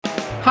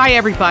Hi,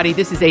 everybody.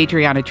 This is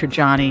Adriana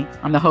Trajani.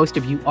 I'm the host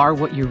of You Are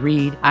What You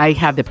Read. I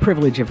have the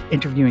privilege of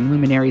interviewing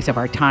luminaries of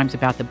our times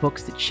about the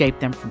books that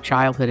shaped them from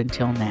childhood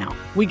until now.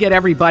 We get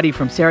everybody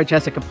from Sarah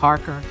Jessica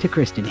Parker to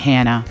Kristen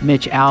Hanna,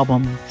 Mitch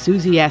Albom,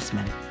 Susie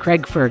Essman,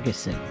 Craig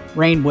Ferguson,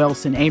 Rainn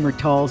Wilson, Amor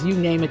Towles, you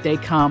name it, they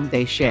come,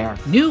 they share.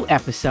 New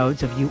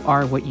episodes of You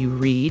Are What You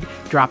Read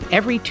drop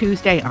every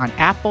Tuesday on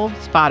Apple,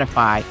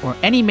 Spotify, or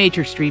any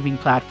major streaming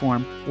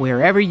platform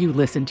wherever you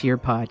listen to your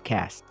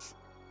podcasts.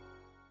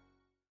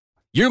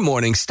 Your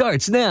morning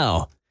starts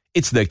now.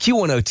 It's the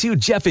Q102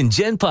 Jeff and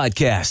Jen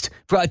podcast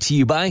brought to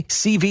you by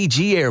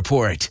CVG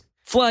Airport.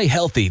 Fly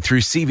healthy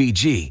through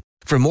CVG.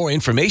 For more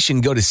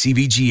information, go to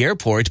CVG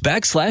Airport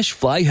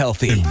 /fly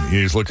healthy.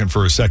 He's looking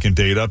for a second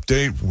date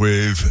update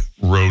with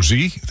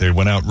Rosie. They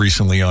went out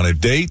recently on a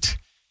date,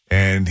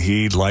 and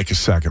he'd like a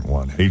second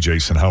one. Hey,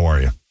 Jason, how are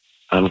you?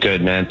 I'm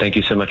good, man. Thank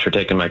you so much for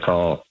taking my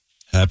call.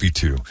 Happy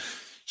to.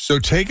 So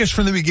take us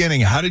from the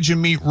beginning. How did you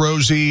meet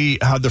Rosie?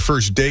 How'd the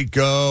first date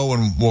go?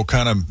 And we'll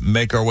kind of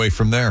make our way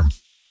from there.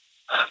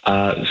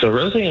 So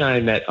Rosie and I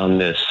met on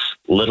this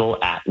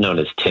little app known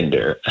as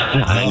Tinder.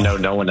 I know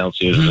no one else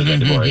uses it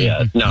anymore.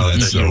 Yeah, no,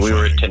 we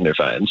were Tinder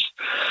fans.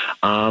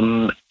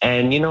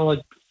 And, you know,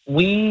 like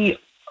we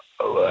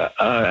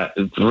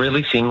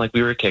really seemed like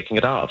we were kicking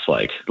it off.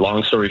 Like,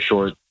 long story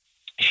short,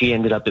 she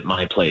ended up at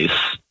my place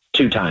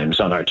 2 times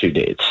on our 2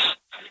 dates.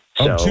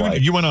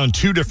 You went on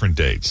 2 different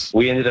dates.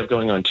 We ended up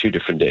going on 2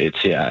 different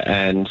dates, yeah.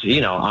 And, you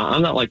know,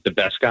 I'm not like the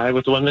best guy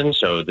with women,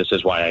 so this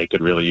is why I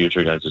could really use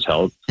your guys'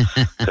 help,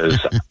 because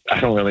I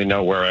don't really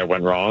know where I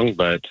went wrong.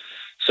 But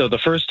so the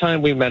first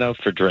time we met up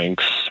for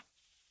drinks,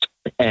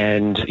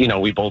 and, you know,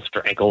 we both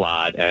drank a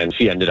lot, and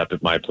she ended up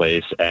at my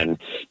place and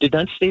did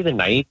not stay the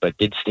night, but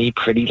did stay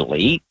pretty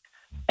late.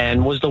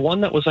 And was the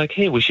one that was like,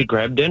 hey, we should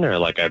grab dinner.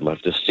 Like, I'd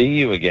love to see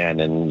you again.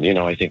 And, you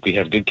know, I think we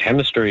have good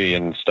chemistry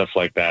and stuff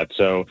like that.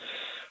 So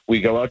we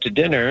go out to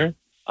dinner,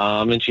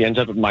 and she ends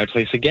up at my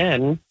place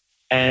again.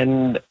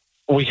 And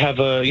we have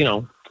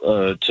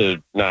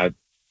to not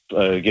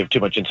give too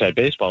much inside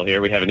baseball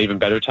here, we have an even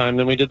better time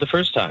than we did the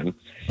first time.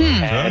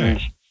 And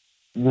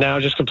now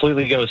just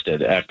completely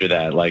ghosted after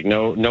that. Like,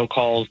 no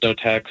calls, no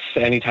texts.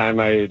 Anytime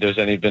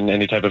there's been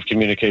any type of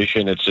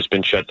communication, it's just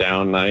been shut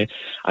down.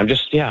 I'm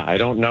just, I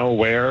don't know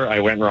where I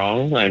went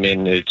wrong. I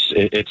mean,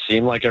 it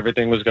seemed like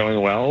everything was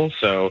going well,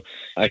 so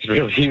I could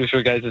really use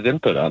your guys'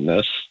 input on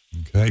this.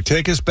 Okay,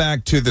 take us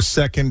back to the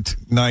second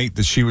night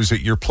that she was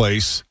at your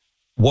place.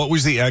 What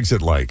was the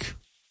exit like?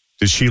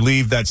 Did she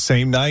leave that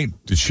same night?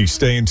 Did she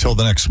stay until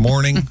the next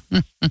morning?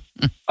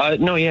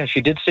 No, yeah,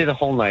 she did stay the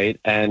whole night,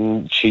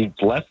 and she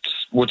left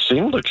what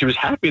seemed like she was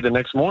happy the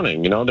next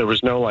morning. You know, there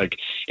was no, like,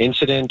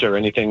 incident or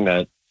anything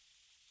that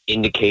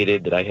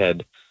indicated that I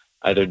had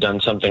either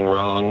done something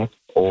wrong,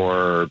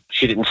 or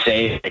she didn't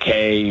say, like,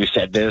 hey, you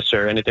said this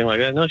or anything like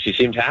that. No, she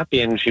seemed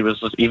happy, and she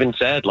was even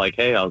said, like,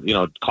 hey,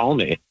 call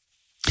me.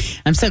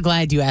 I'm so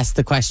glad you asked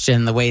the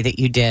question the way that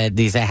you did,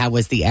 Lisa. How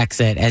was the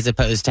exit, as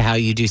opposed to how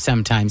you do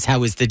sometimes? How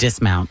was the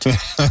dismount? How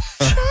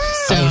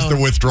was the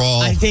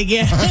withdrawal? I think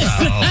yes.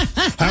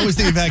 How was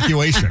the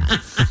evacuation?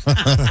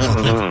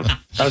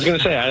 I was going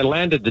to say, I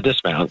landed the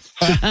dismount.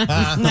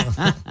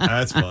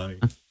 That's funny.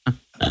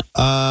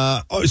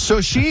 So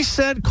she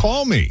said,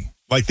 call me.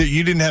 Like, that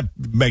you didn't have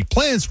make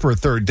plans for a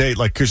third date.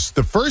 Like, because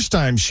the first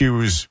time she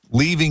was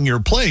leaving your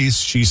place,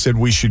 she said,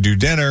 we should do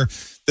dinner.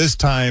 This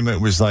time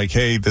it was like,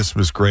 hey, this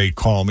was great,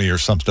 call me, or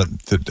something.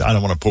 I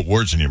don't want to put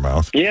words in your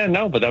mouth. Yeah,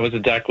 no, but that was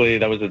exactly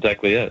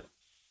it.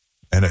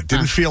 And it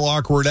didn't feel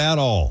awkward at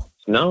all.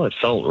 No, it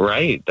felt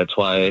right. That's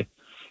why,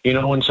 you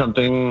know, when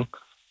something,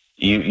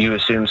 you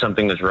assume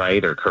something is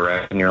right or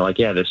correct, and you're like,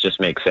 yeah, this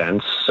just makes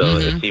sense. So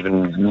it's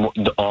even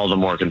all the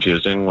more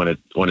confusing when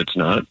it's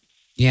not.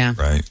 Yeah.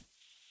 Right.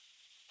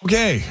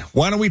 Okay,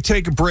 why don't we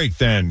take a break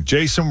then?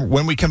 Jason,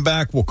 when we come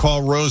back, we'll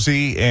call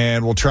Rosie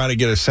and we'll try to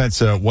get a sense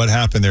of what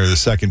happened there the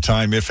second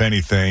time, if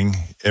anything.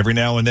 Every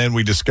now and then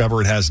we discover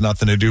it has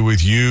nothing to do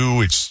with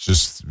you. It's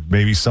just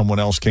maybe someone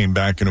else came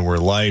back into her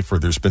life, or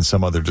there's been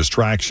some other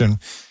distraction.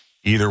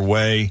 Either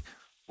way,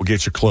 we'll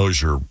get you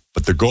closure.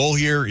 But the goal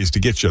here is to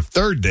get you a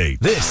third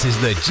date. This is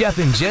the Jeff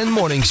and Jen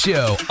Morning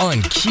Show on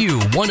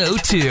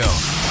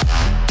Q102.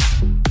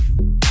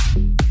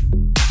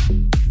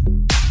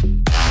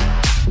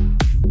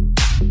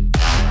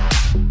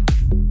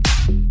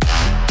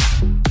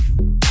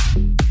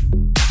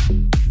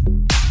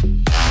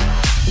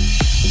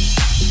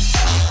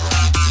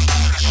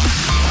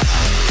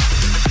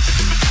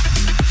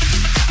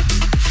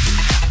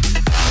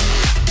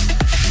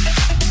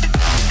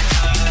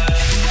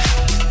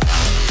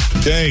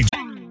 Okay.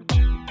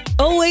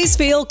 Always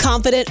feel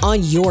confident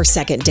on your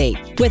second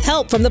date. With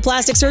help from the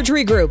Plastic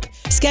Surgery Group.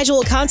 Schedule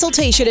a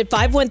consultation at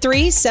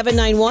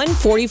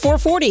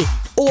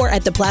 513-791-4440 or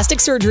at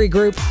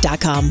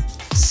theplasticsurgerygroup.com.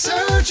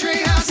 Surgery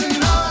has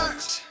an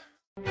art.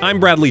 I'm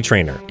Bradley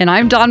Trainer. And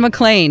I'm Don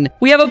McClain.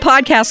 We have a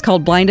podcast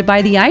called Blinded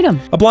by the Item.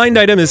 A blind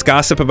item is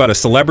gossip about a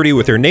celebrity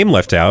with their name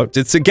left out.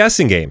 It's a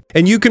guessing game,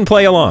 and you can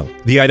play along.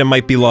 The item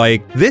might be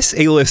like, this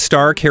A-list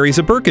star carries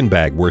a Birkin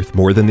bag worth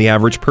more than the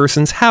average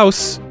person's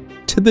house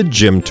to the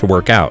gym to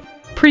work out.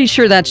 Pretty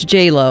sure that's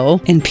J-Lo.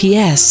 And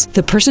P.S.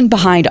 the person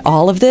behind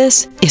all of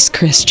this is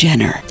Kris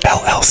Jenner,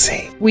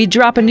 LLC. We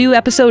drop a new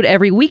episode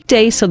every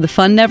weekday so the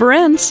fun never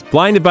ends.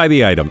 Blinded by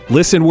the Item.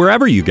 Listen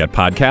wherever you get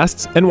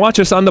podcasts and watch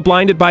us on the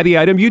Blinded by the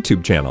Item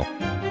YouTube channel.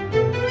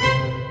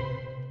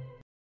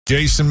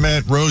 Jason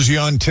met Rosie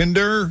on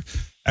Tinder.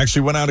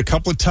 Actually went out a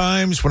couple of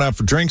times, went out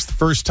for drinks the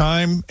first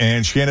time,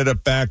 and she ended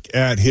up back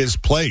at his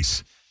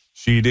place.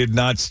 She did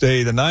not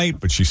stay the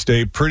night, but she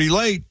stayed pretty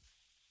late.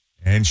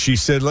 And she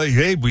said, like,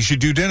 hey, we should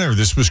do dinner.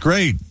 This was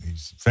great.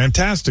 He's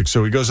fantastic.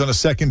 So he goes on a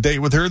second date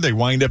with her. They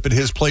wind up at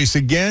his place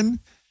again.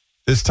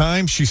 This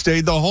time she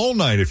stayed the whole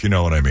night, if you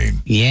know what I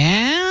mean.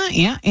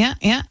 Yeah.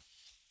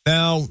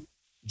 Now,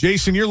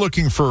 Jason, you're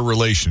looking for a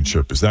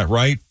relationship. Is that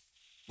right?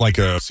 Like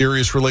a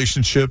serious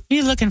relationship?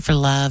 You're looking for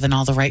love in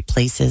all the right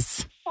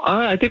places.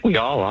 I think we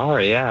all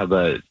are, yeah.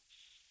 But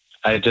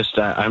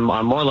I'm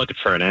more looking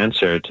for an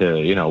answer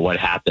to, what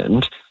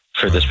happened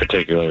for this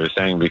particular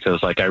thing,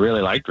 because like I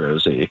really liked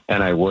Rosie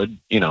and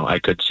I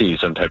could see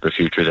some type of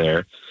future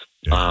there.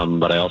 Yeah.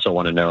 But I also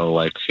want to know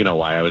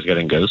why I was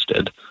getting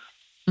ghosted.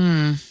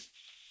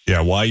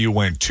 Yeah, why you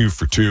went 2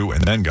 for 2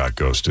 and then got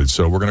ghosted.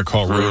 So we're going to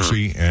call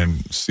Rosie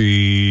and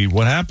see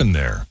what happened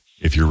there.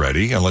 If you're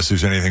ready, unless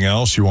there's anything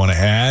else you want to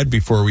add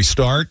before we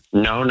start.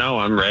 No,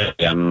 I'm ready.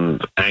 I'm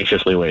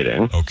anxiously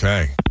waiting.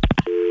 Okay.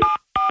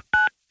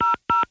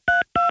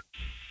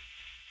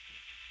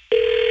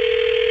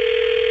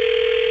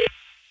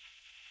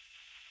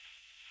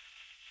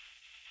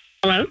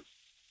 Hello?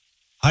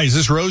 Hi, is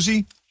this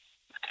Rosie?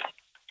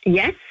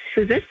 Yes,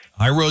 who's this?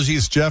 Hi, Rosie.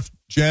 It's Jeff,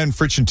 Jen,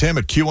 Fritch, and Tim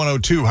at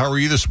Q102. How are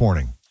you this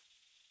morning?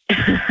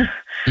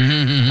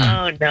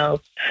 Oh, no.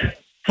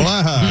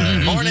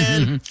 Hi.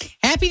 Morning.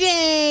 Happy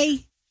day.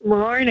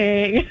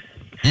 Morning.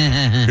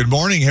 Good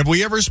morning. Have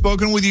we ever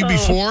spoken with you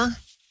before?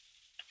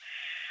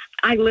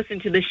 I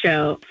listened to the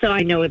show, so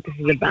I know what this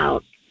is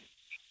about.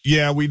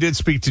 Yeah, we did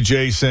speak to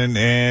Jason,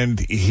 and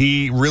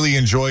he really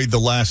enjoyed the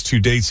last 2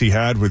 dates he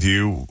had with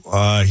you.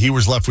 He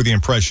was left with the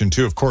impression,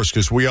 too, of course,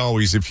 because we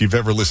always, if you've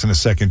ever listened to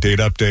Second Date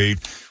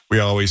Update,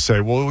 we always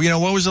say, well,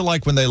 what was it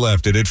like when they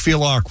left? Did it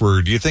feel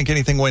awkward? Do you think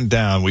anything went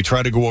down? We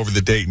try to go over the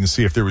date and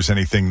see if there was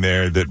anything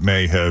there that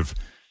may have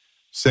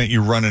sent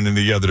you running in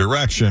the other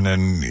direction,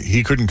 and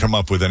he couldn't come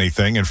up with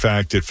anything. In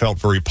fact, it felt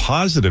very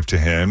positive to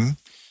him.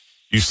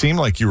 You seemed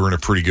like you were in a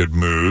pretty good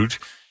mood.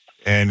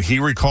 And he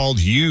recalled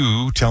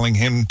you telling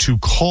him to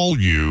call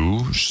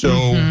you. So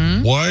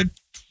what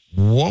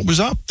was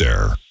up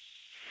there?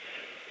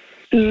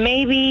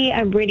 Maybe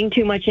I'm reading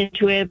too much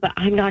into it, but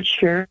I'm not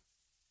sure.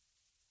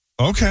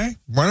 Okay.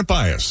 Run it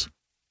by us.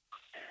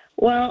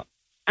 Well,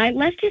 I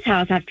left his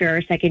house after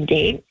our second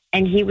date,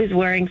 and he was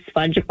wearing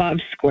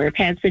SpongeBob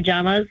SquarePants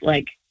pajamas,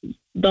 like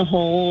the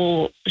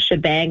whole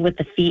shebang with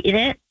the feet in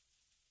it.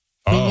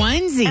 The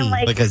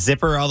onesie. Like a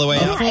zipper all the way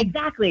up? Yeah,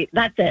 exactly.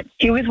 That's it.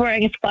 He was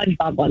wearing a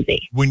SpongeBob onesie.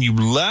 When you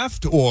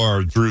left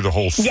or through the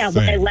whole thing? Yeah,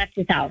 when I left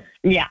his house.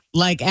 Yeah.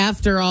 Like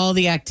after all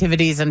the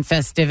activities and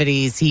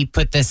festivities, he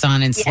put this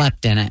on and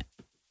slept in it.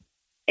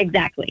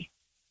 Exactly.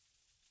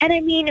 And I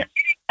mean,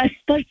 a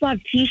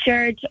SpongeBob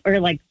t-shirt or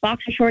like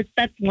boxer shorts,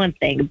 that's one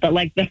thing. But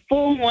like the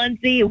full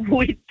onesie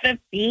with the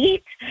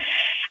feet,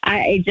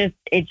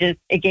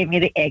 it gave me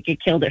the ick.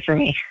 It killed it for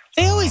me.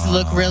 They always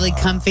look really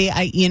comfy.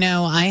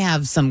 I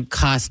have some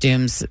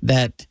costumes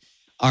that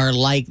are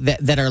like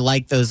that are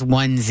like those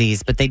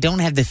onesies, but they don't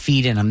have the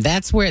feet in them.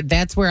 That's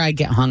where I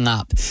get hung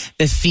up.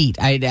 The feet.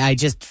 I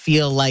just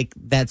feel like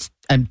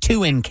I'm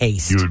too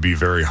encased. You would be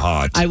very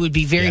hot. I would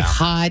be very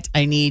hot.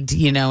 I need,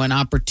 an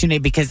opportunity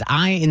because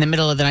in the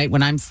middle of the night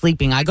when I'm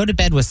sleeping, I go to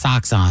bed with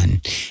socks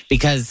on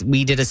because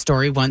we did a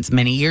story once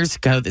many years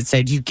ago that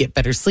said you get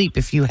better sleep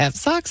if you have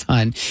socks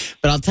on.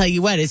 But I'll tell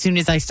you what, as soon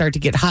as I start to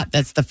get hot,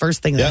 that's the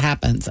first thing that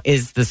happens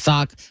is the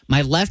sock.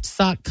 My left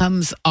sock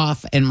comes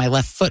off and my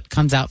left foot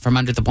comes out from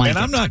under the blanket.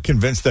 And I'm not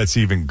convinced that's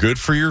even good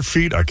for your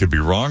feet. I could be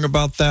wrong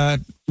about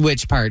that.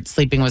 Which part?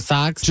 Sleeping with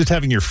socks? Just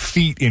having your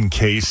feet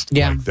encased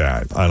like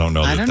that. I don't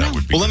know that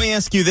would be. Well, let me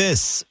ask you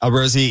this,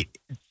 Rosie.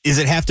 Does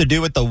it have to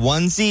do with the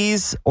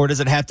onesies or does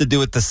it have to do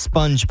with the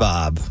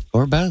SpongeBob?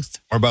 Or both.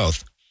 Or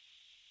both.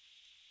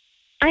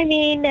 I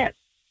mean,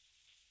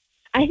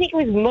 I think it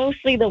was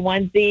mostly the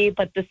onesie,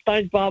 but the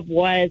SpongeBob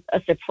was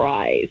a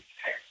surprise.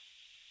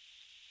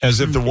 As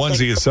if the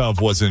onesie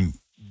itself wasn't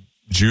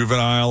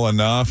juvenile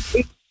enough?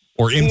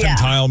 Or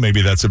infantile,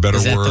 maybe that's a better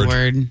word. Is that the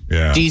word?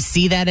 Yeah. Do you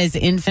see that as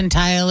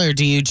infantile or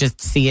do you just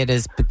see it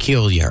as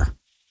peculiar?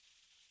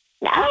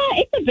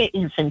 It's a bit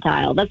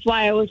infantile. That's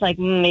why I was like,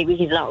 maybe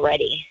he's not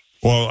ready.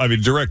 Well, I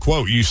mean, direct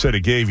quote, you said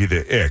it gave you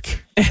the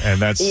ick, and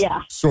that's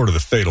sort of the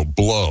fatal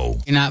blow.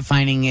 You're not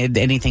finding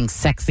anything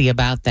sexy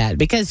about that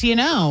because,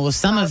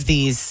 some of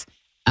these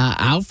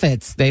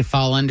outfits, they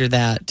fall under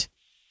that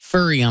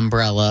furry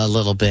umbrella a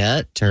little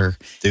bit. Or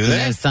Do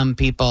they? Some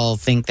people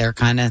think they're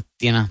kind of,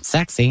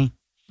 sexy.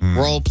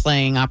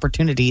 Role-playing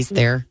opportunities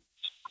there.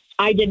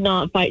 I did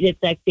not find it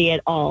sexy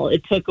at all.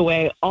 It took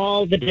away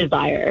all the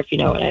desire, if you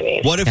know what I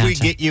mean. What if we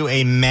get you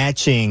a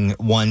matching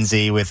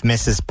onesie with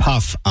Mrs.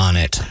 Puff on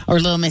it? Or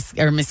little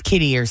Miss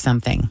Kitty or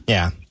something.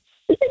 Yeah.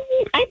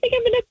 I think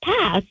I'm going to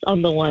pass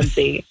on the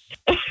onesie.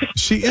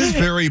 She is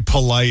very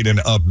polite and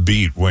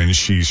upbeat when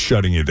she's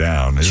shutting you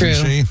down,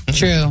 isn't she?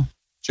 True.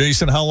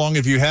 Jason, how long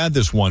have you had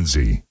this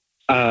onesie?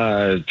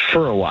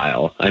 For a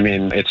while. I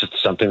mean, it's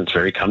something that's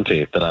very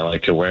comfy that I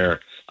like to wear.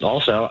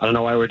 Also, I don't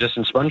know why we're just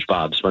in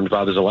SpongeBob.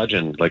 SpongeBob is a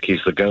legend. Like,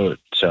 he's the GOAT.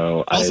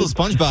 So Also,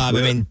 SpongeBob,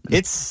 I mean,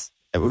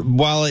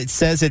 while it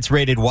says it's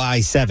rated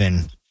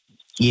Y7,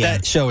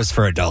 that show is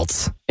for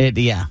adults.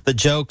 The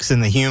jokes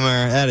and the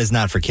humor, that is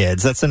not for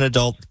kids. That's an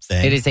adult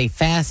thing. It is a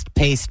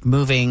fast-paced,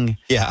 moving...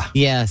 Yeah.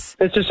 Yes.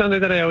 It's just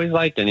something that I always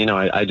liked. And,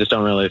 I just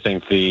don't really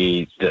think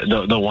the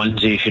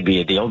onesie should be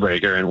a deal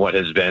breaker in what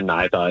has been,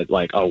 I thought,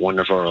 like, a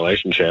wonderful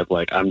relationship.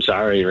 Like, I'm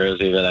sorry,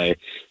 Rosie,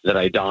 that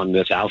I donned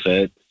this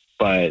outfit.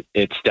 But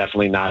it's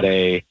definitely not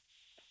it's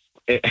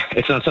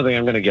not something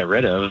I'm going to get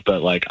rid of,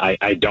 but like,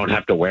 I don't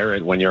have to wear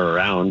it when you're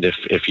around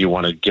if you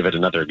want to give it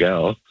another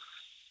go.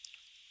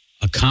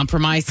 A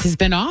compromise has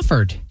been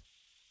offered.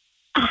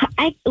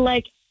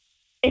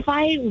 If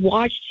I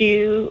watched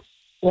you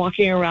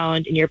walking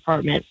around in your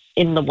apartment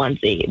in the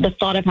onesie, the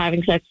thought of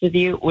having sex with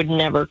you would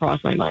never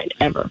cross my mind,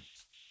 ever.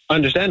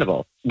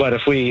 Understandable. But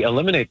if we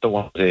eliminate the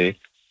onesie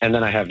and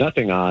then I have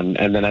nothing on,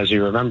 and then as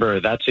you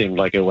remember, that seemed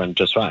like it went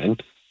just fine.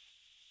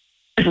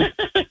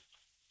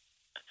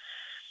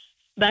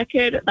 That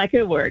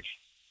could work.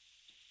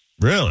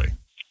 Really?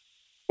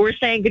 We're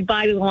saying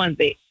goodbye to the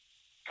onesie.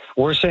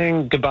 We're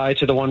saying goodbye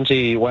to the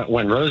onesie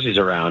when Rosie's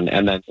around,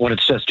 and then when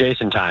it's just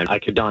Jason time, I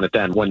could don it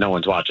then when no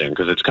one's watching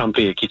because it's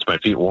comfy. It keeps my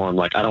feet warm.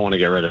 Like, I don't want to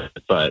get rid of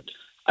it, but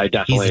I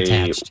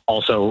definitely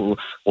also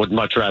would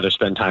much rather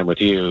spend time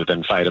with you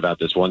than fight about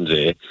this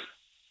onesie.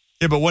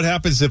 Yeah, but what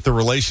happens if the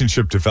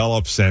relationship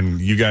develops and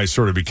you guys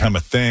sort of become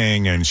a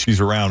thing and she's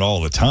around all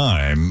the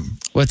time?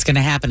 What's going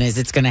to happen is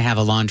it's going to have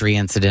a laundry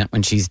incident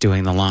when she's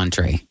doing the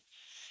laundry.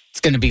 It's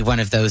going to be one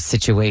of those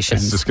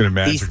situations. It's just going to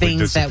magically These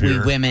things disappear. that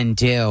we women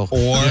do.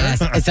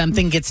 Or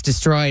something gets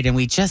destroyed and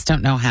we just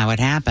don't know how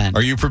it happened.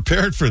 Are you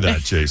prepared for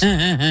that,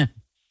 Jason?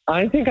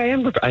 I think I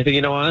am. I think,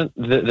 you know what?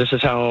 This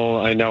is how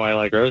I know I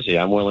like Rosie.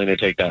 I'm willing to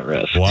take that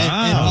risk. Wow.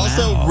 And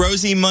also,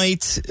 Rosie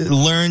might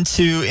learn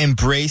to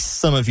embrace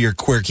some of your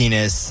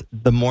quirkiness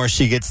the more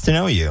she gets to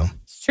know you.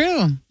 It's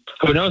true.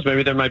 Who knows?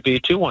 Maybe there might be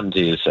two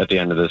onesies at the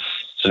end of this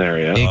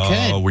scenario.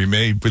 It could. We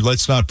may, but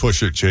let's not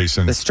push it,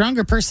 Jason. The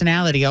stronger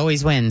personality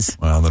always wins.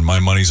 Well, then my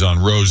money's on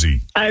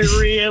Rosie. I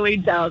really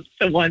doubt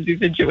the onesie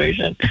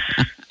situation.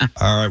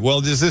 All right.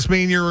 Well, does this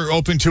mean you're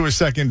open to a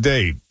second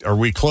date? Are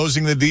we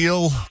closing the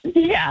deal?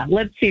 Yeah,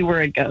 let's see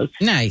where it goes.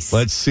 Nice.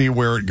 Let's see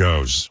where it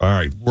goes. All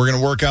right. We're going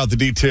to work out the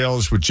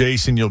details with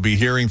Jason. You'll be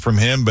hearing from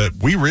him, but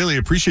we really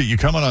appreciate you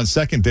coming on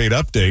Second Date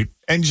Update.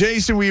 And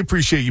Jason, we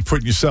appreciate you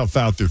putting yourself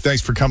out there.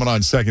 Thanks for coming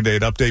on Second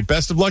Date Update.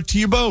 Best of luck to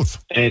you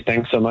both. Hey,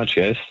 thanks so much,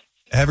 guys.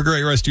 Have a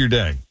great rest of your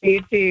day.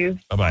 You too.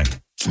 Bye-bye.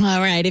 All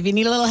right. If you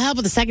need a little help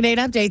with the Second Date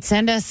Update,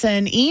 send us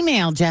an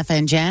email, Jeff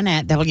and Jen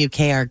at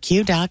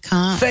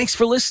WKRQ.com. Thanks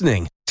for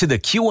listening to the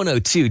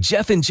Q102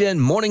 Jeff and Jen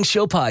Morning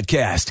Show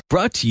podcast,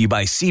 brought to you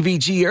by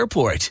CVG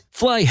Airport.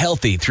 Fly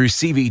healthy through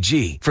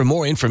CVG. For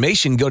more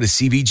information, go to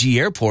CVG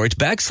Airport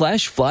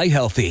 /fly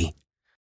healthy.